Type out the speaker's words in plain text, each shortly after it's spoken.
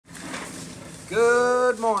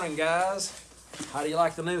Good morning, guys. How do you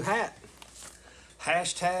like the new hat?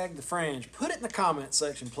 Hashtag the fringe. Put it in the comment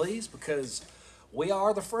section, please, because we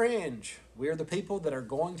are the fringe. We are the people that are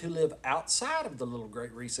going to live outside of the little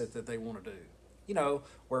great reset that they want to do. You know,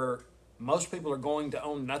 where most people are going to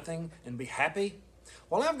own nothing and be happy.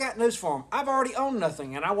 Well, I've got news for them. I've already owned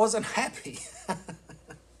nothing and I wasn't happy.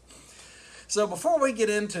 So before we get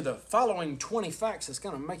into the following 20 facts that's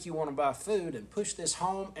going to make you want to buy food and push this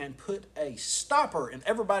home and put a stopper in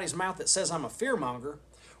everybody's mouth that says I'm a fearmonger,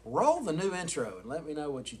 roll the new intro and let me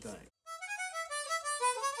know what you think.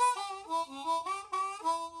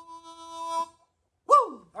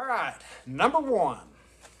 Woo! All right, number one.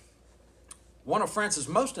 One of France's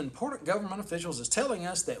most important government officials is telling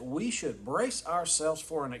us that we should brace ourselves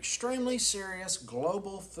for an extremely serious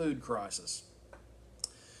global food crisis.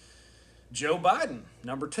 Joe Biden,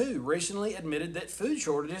 number two, recently admitted that food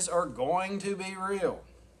shortages are going to be real.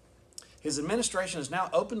 His administration is now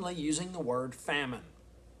openly using the word famine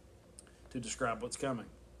to describe what's coming.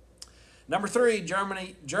 Number three,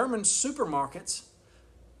 German supermarkets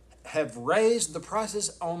have raised the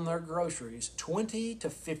prices on their groceries 20 to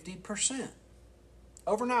 50%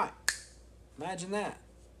 overnight. Imagine that.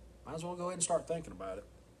 Might as well go ahead and start thinking about it.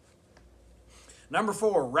 Number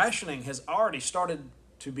four, rationing has already started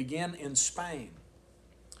to begin in Spain.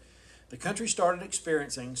 The country started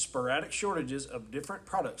experiencing sporadic shortages of different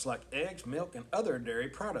products like eggs, milk, and other dairy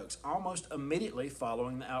products almost immediately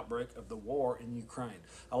following the outbreak of the war in Ukraine.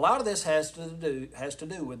 A lot of this has to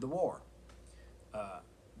do with the war.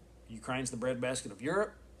 Ukraine's the breadbasket of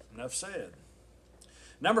Europe. Enough said.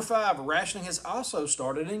 Number five, rationing has also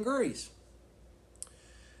started in Greece.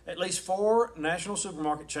 At least 4 national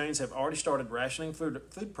supermarket chains have already started rationing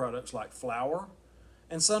food products like flour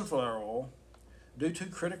and sunflower oil due to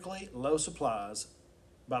critically low supplies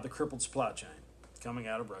by the crippled supply chain coming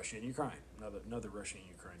out of Russia and Ukraine. Another Russia and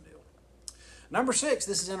Ukraine deal. Number six,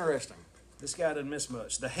 this is interesting. This guy didn't miss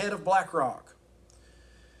much. The head of BlackRock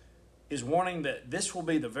is warning that this will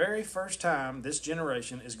be the very first time this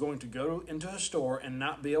generation is going to go into a store and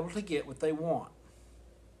not be able to get what they want.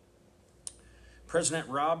 President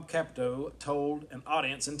Rob Capito told an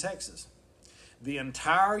audience in Texas, the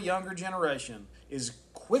entire younger generation is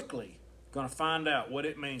quickly going to find out what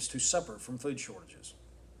it means to suffer from food shortages.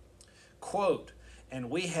 Quote, and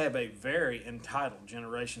we have a very entitled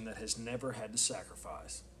generation that has never had to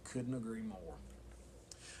sacrifice. Couldn't agree more.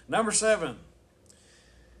 Number seven,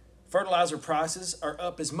 fertilizer prices are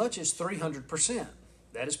up as much as 300%.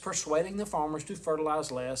 That is persuading the farmers to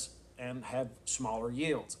fertilize less and have smaller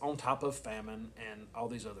yields on top of famine and all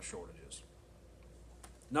these other shortages.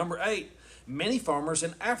 Number eight, many farmers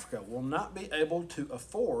in Africa will not be able to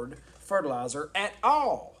afford fertilizer at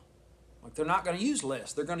all. Like they're not going to use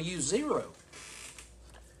less, they're going to use zero.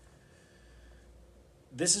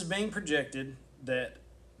 This is being projected that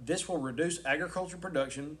this will reduce agriculture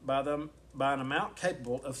production by an amount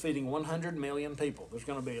capable of feeding 100 million people. There's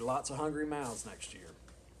going to be lots of hungry mouths next year.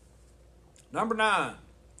 Number nine,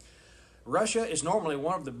 Russia is normally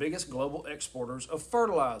one of the biggest global exporters of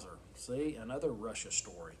fertilizer. See, another Russia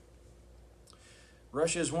story.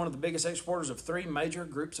 Russia is one of the biggest exporters of 3 major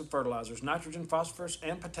groups of fertilizers, nitrogen, phosphorus,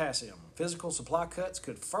 and potassium. Physical supply cuts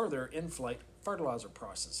could further inflate fertilizer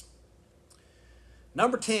prices.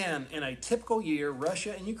 Number 10, in a typical year,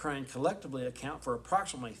 Russia and Ukraine collectively account for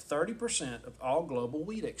approximately 30% of all global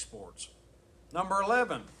wheat exports. Number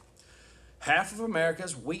 11, half of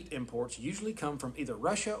America's wheat imports usually come from either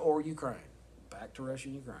Russia or Ukraine. Back to Russia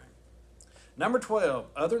and Ukraine. Number 12,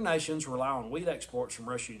 other nations rely on wheat exports from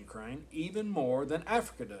Russia and Ukraine even more than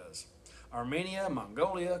Africa does. Armenia,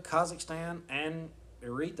 Mongolia, Kazakhstan, and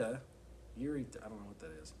Eritrea, I don't know what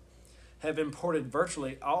that is, have imported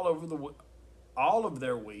virtually all of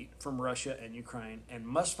their wheat from Russia and Ukraine and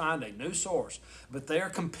must find a new source. But they are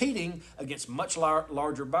competing against much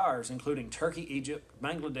larger buyers, including Turkey, Egypt,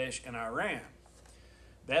 Bangladesh, and Iran.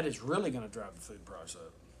 That is really going to drive the food price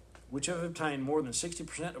up, which have obtained more than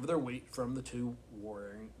 60% of their wheat from the two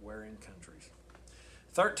warring countries.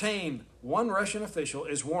 13, one Russian official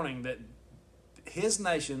is warning that his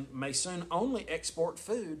nation may soon only export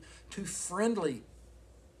food to friendly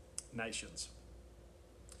nations.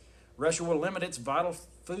 Russia will limit its vital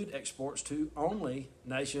food exports to only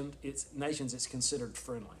nations it's considered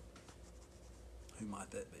friendly. Who might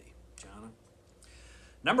that be? China?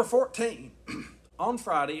 Number 14. On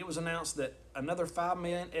Friday, it was announced that another 5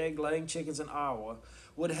 million egg-laying chickens in Iowa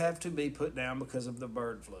would have to be put down because of the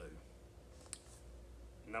bird flu.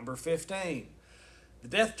 Number 15. The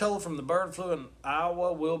death toll from the bird flu in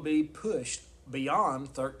Iowa will be pushed beyond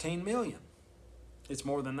 13 million. It's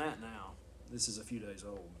more than that now. This is a few days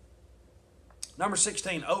old. Number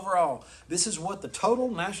 16, overall, this is what the total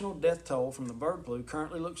national death toll from the bird flu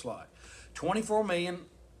currently looks like. 24 million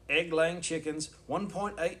egg-laying chickens,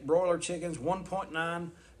 1.8 broiler chickens, 1.9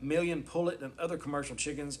 million pullet and other commercial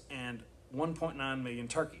chickens, and 1.9 million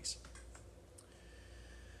turkeys.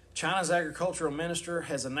 China's agricultural minister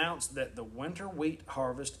has announced that the winter wheat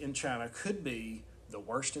harvest in China could be the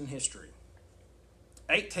worst in history.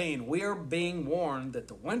 18, we are being warned that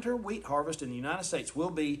the winter wheat harvest in the United States will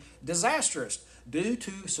be disastrous due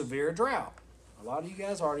to severe drought. A lot of you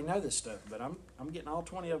guys already know this stuff, but I'm getting all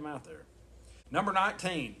 20 of them out there. Number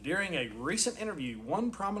 19, during a recent interview,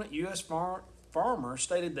 one prominent U.S. farmer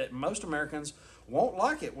stated that most Americans won't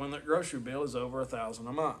like it when their grocery bill is over $1,000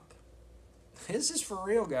 a month. This is for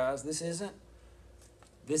real, guys. This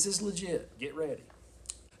is legit. Get ready.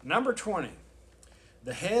 Number 20.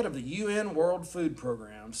 The head of the UN World Food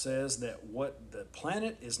Program says that what the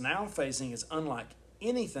planet is now facing is unlike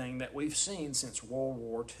anything that we've seen since World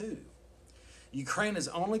War II. Ukraine has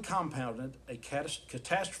only compounded a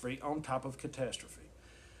catastrophe on top of catastrophe,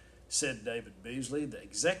 said David Beasley, the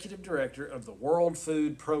executive director of the World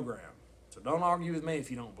Food Program. So don't argue with me if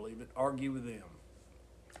you don't believe it. Argue with them.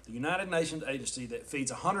 The United Nations agency that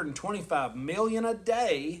feeds 125 million a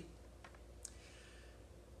day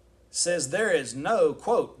says there is no,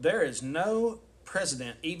 quote, there is no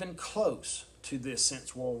precedent even close to this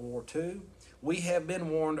since World War II. We have been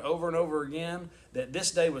warned over and over again that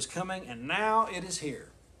this day was coming, and now it is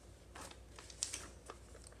here.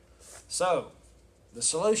 So, the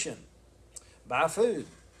solution, buy food.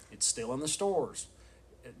 It's still in the stores.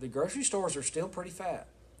 The grocery stores are still pretty fat.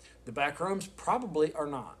 The back rooms probably are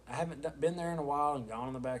not. I haven't been there in a while and gone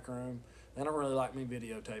in the back room. They don't really like me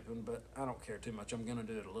videotaping, but I don't care too much. I'm going to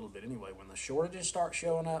do it a little bit anyway. When the shortages start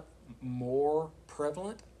showing up more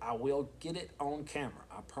prevalent, I will get it on camera.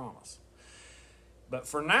 I promise. But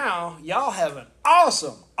for now, y'all have an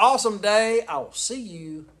awesome, awesome day. I will see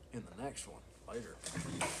you in the next one. Later.